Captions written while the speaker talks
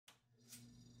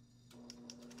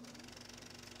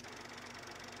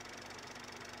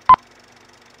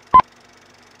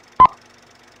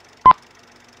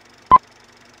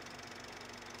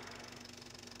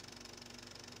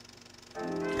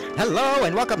Hello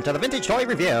and welcome to the Vintage Toy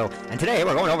Review. And today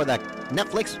we're going over the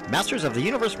Netflix Masters of the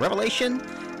Universe Revelation,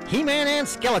 He-Man and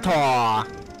Skeletor.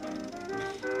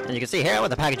 And you can see here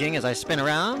with the packaging as I spin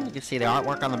around, you can see the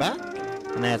artwork on the back.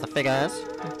 And there's the figures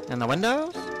and the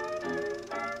windows.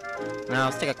 Now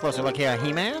let's take a closer look here at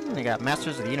He-Man. You got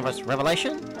Masters of the Universe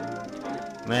Revelation.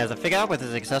 And there's a figure with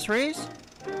his accessories.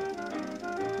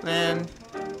 And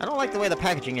I don't like the way the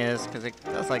packaging is because it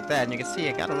does like that. And you can see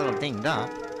it got a little dinged up.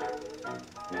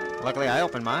 Luckily I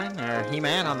opened mine. There's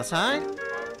He-Man on the side.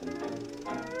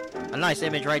 A nice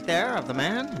image right there of the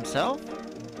man himself.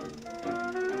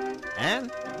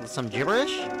 And some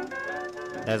gibberish.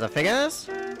 There's the figures.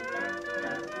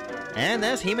 And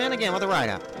there's He-Man again with a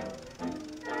write-up.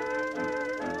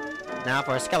 Now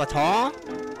for a Skeletor.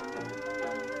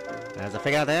 There's a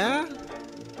figure there.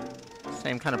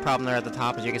 Same kind of problem there at the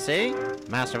top as you can see.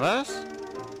 Masterverse.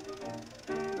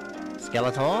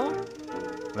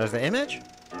 Skeletor. There's the image.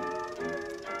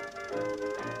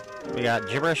 We got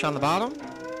gibberish on the bottom.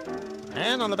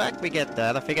 And on the back we get the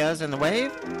other figures in the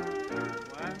wave.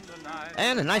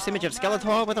 And a nice image of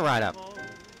Skeletor with a write-up.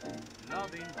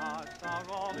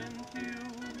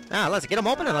 Now let's get them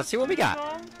open and let's see what we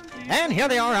got. And here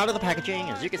they are out of the packaging.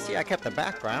 As you can see, I kept the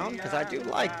background because I do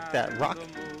like that rock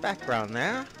background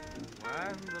there.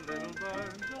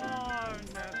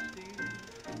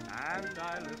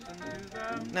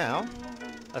 Now,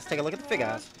 let's take a look at the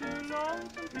figures.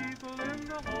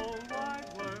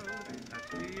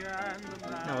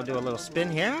 Now we'll do a little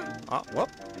spin here. Oh, whoop.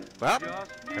 Well,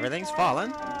 everything's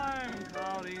falling.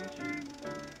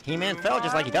 He-Man fell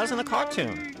just like he does in the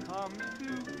cartoon.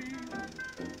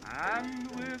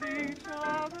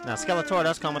 Now Skeletor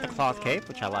does come with a cloth cape,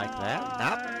 which I like that.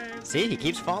 Now, see, he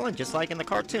keeps falling just like in the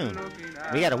cartoon.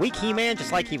 We got a weak He-Man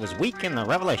just like he was weak in the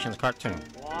Revelations cartoon.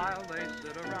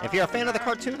 If you're a fan of the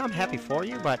cartoon, I'm happy for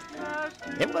you, but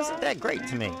it wasn't that great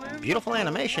to me. Beautiful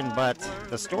animation, but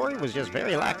the story was just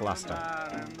very lackluster.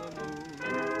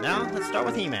 Now, let's start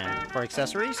with He-Man. For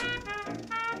accessories,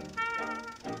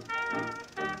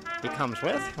 he comes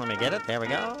with, let me get it, there we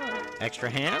go, extra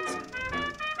hands.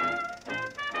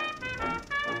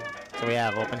 So we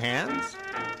have open hands.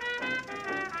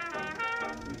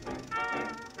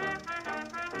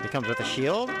 He comes with a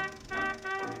shield.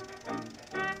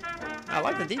 I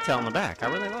like the detail on the back.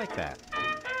 I really like that.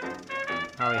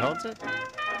 How he holds it.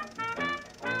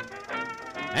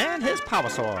 And his power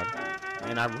sword.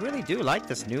 And I really do like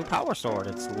this new power sword.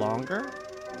 It's longer.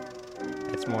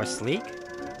 It's more sleek.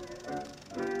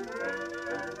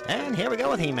 And here we go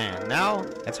with He-Man. Now,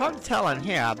 it's hard to tell on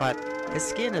here, but his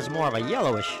skin is more of a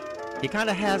yellowish. He kind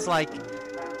of has like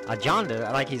a jaundice,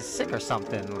 like he's sick or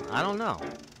something. I don't know.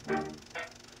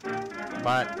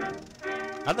 But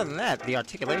other than that, the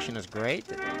articulation is great.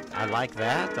 I like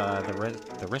that.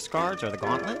 The wrist guards or the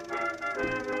gauntlet.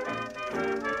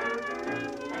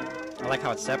 I like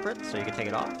how it's separate, so you can take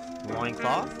it off.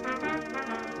 Loincloth.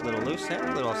 A little loose there,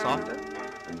 a little softer.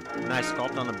 Nice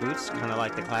sculpt on the boots, kind of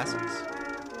like the classics.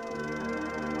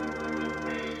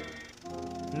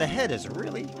 And the head is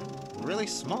really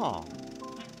small.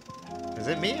 Is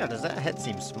it me, or does that head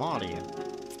seem small to you?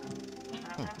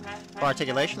 For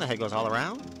articulation, the head goes all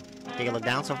around. You can look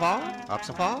down so far, up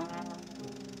so far.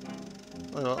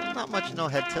 Not much, no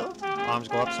head tilt. Arms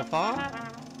go up so far,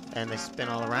 and they spin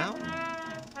all around.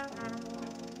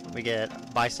 We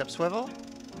get bicep swivel,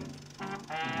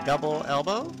 double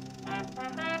elbow,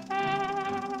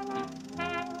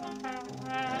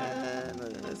 and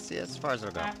let's see as far as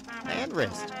it'll go. And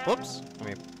wrist. Whoops. Let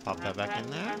me pop that back in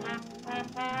there.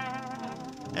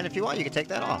 And if you want, you can take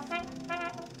that off.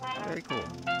 Very cool.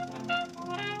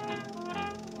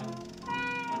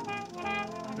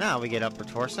 Now we get upper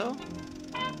torso,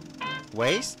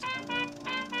 waist,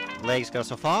 legs go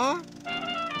so far,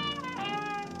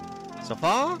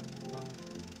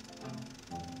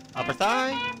 upper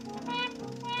thigh,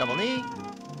 double knee,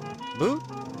 boot,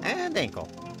 and ankle.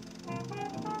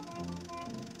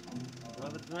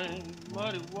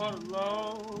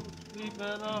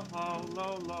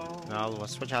 Now we'll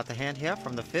switch out the hand here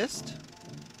from the fist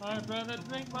I'd rather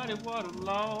drink mighty water,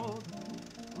 Lord.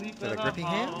 to the grippy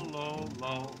hand.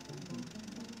 We'll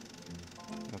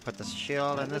put the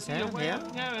shield in this hand here.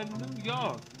 Here in New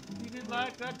York, treated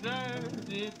like a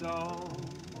dirty dog.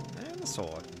 And the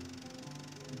sword.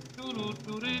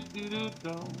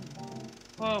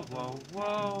 Whoa, whoa,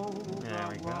 whoa. There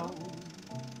we go.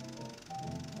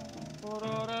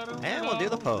 And we'll do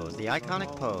the pose, the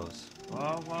iconic pose.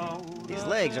 These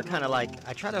legs are kind of like,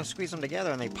 I try to squeeze them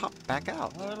together and they pop back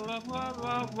out. I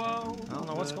don't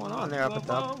know what's going on there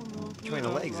between the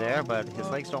legs there, but his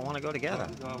legs don't want to go together.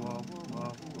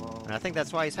 And I think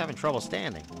that's why he's having trouble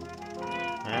standing.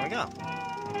 There we go.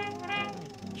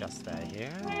 Adjust that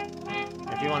here.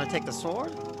 If you want to take the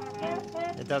sword,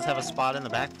 it does have a spot in the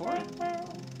back for it.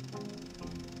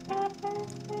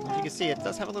 As you can see, it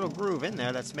does have a little groove in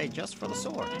there that's made just for the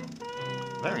sword.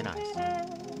 Very nice.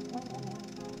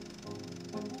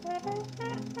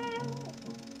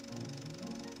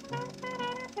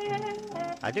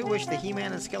 I do wish the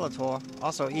He-Man and Skeletor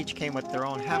also each came with their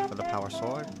own half of the power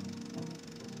sword.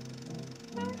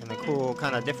 And the cool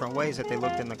kind of different ways that they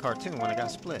looked in the cartoon when it got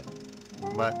split.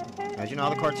 But, as you know how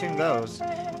the cartoon goes,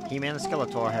 He-Man and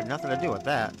Skeletor had nothing to do with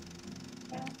that.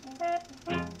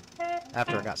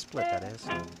 After it got split, that is.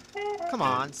 Come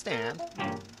on, stand.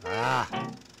 Ah.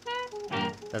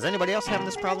 Does anybody else have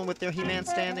this problem with their He-Man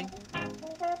standing?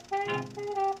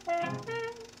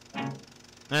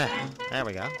 There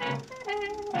we go.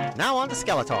 Now on to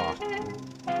Skeletor.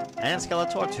 And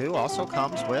Skeletor 2 also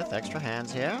comes with extra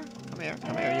hands here.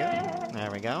 Come here, you.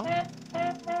 There we go.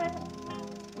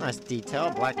 Nice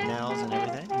detail, black nails and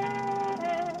everything.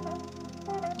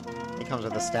 He comes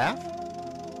with a staff.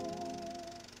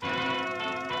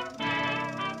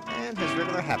 And his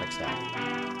regular Havoc staff.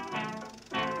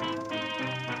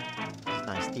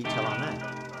 Nice detail on that.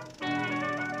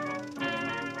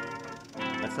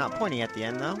 It's not pointy at the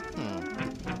end, though.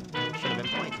 Should have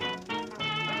been pointy.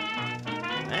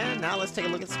 And now let's take a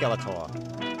look at Skeletor.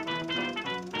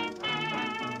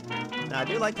 Now, I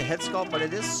do like the head sculpt, but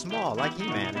it is small, like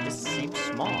He-Man. It just seems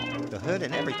small. The hood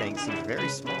and everything seems very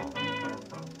small.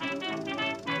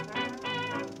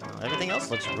 Everything else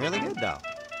looks really good, though.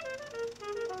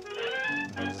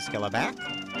 There's the Skele back.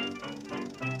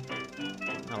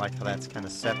 I like how that's kind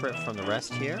of separate from the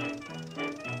rest here.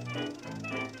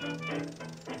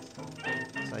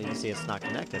 So you can see it's not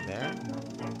connected there.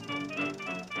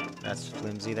 That's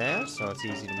flimsy there, so it's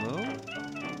easy to move.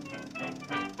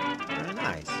 Very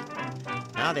nice.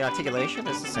 Now the articulation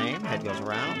is the same. Head goes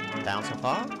around, down so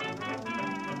far,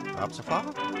 up so far.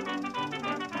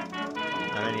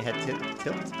 Not any head tilt.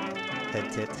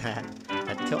 Head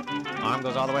tilt. Arm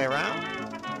goes all the way around.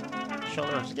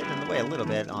 Shoulder is getting in the way a little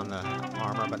bit on the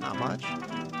armor, but not much.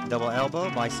 Double elbow,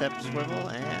 bicep swivel,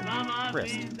 and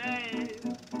wrist.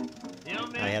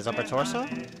 Now he has upper torso,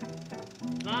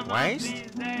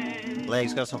 waist,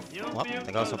 legs go so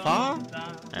they go so far.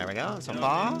 There we go, so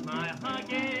far. There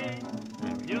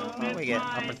we go. We get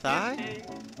upper thigh.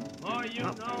 Oh,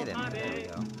 get in there. There we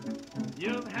go.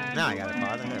 Now I got it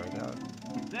farther. There we go.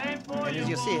 And as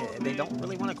you see, they don't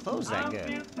really want to close that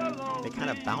good. They kind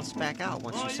of bounce back out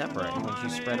once you separate, once you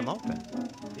spread them open.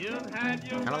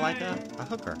 Kind of like a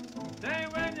hooker.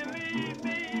 See, look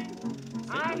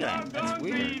at that. That's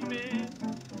weird.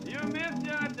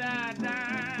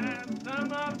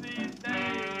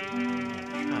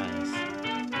 Nice.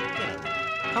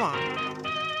 Come on.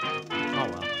 Oh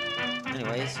well.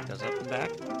 Anyways, goes up and back.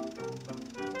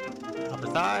 Upper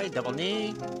thigh, double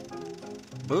knee,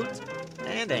 boot,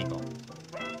 and ankle.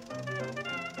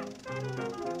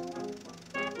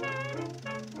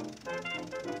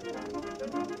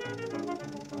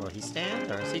 Will he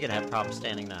stand, or is he going to have problems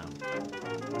standing now?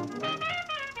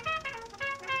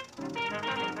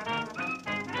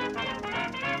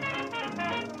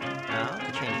 Now,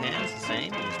 to change hands, the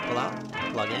same. You just pull out,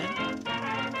 plug in.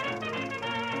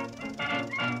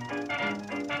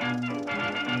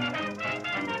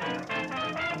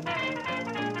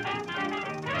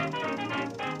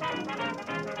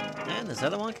 And this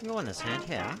other one can go in this hand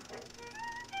here.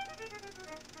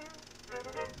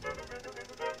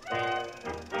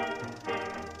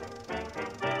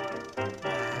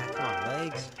 Come on,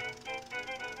 legs.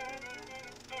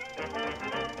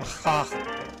 Alright,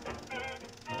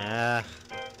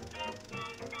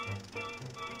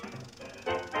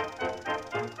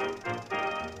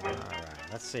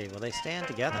 let's see. Will they stand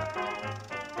together?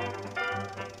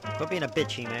 Quit being a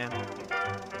bitchy, man.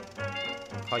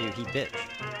 I'll call you he bitch.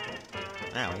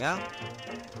 There we go.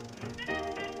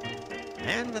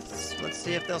 And let's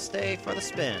see if they'll stay for the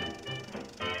spin.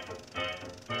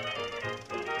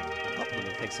 Oh, let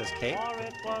me fix this cape.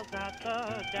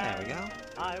 There we go.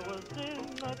 I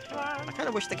kind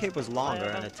of wish the cape was longer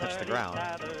and it touched the ground.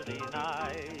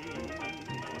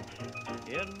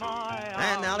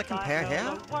 And now to compare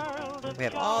here, we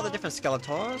have all the different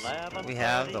Skeletors. We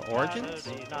have the Origins.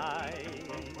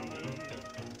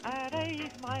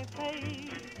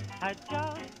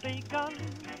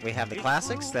 We have the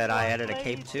classics that I added a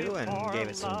cape to and gave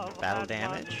it some battle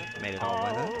damage, made it all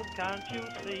weather.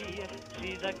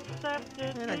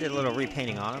 And I did a little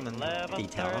repainting on them and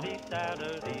detail them.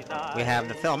 We have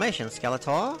the Filmation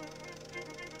Skeletor.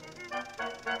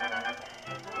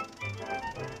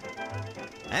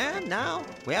 And now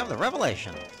we have the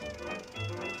Revelations.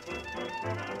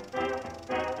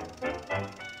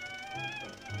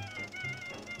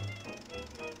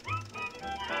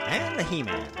 And the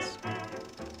He-Mans.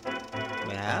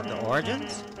 We have the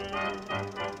Origins.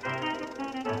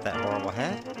 That horrible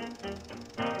head.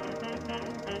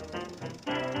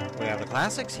 We have the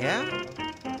classics, yeah.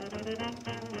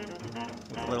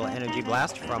 With a little energy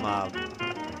blast from a...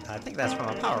 I think that's from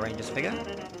a Power Rangers figure.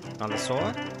 On the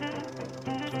sword.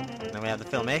 Then we have the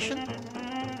Filmation.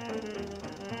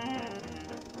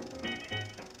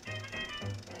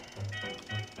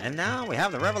 And now we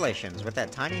have the Revelations with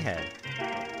that tiny head.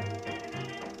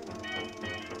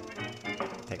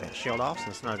 Take that shield off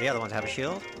since none of the other ones have a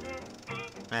shield.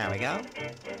 There we go.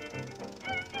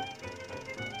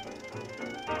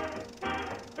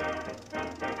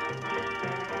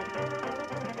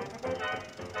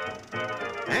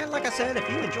 And like I said, if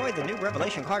you enjoyed the new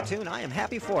Revelation cartoon, I am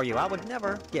happy for you. I would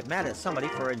never get mad at somebody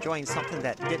for enjoying something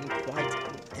that didn't quite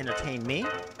entertain me.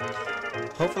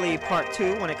 Hopefully part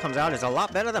 2, when it comes out, is a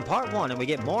lot better than part 1 and we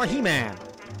get more He-Man.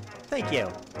 Thank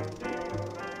you.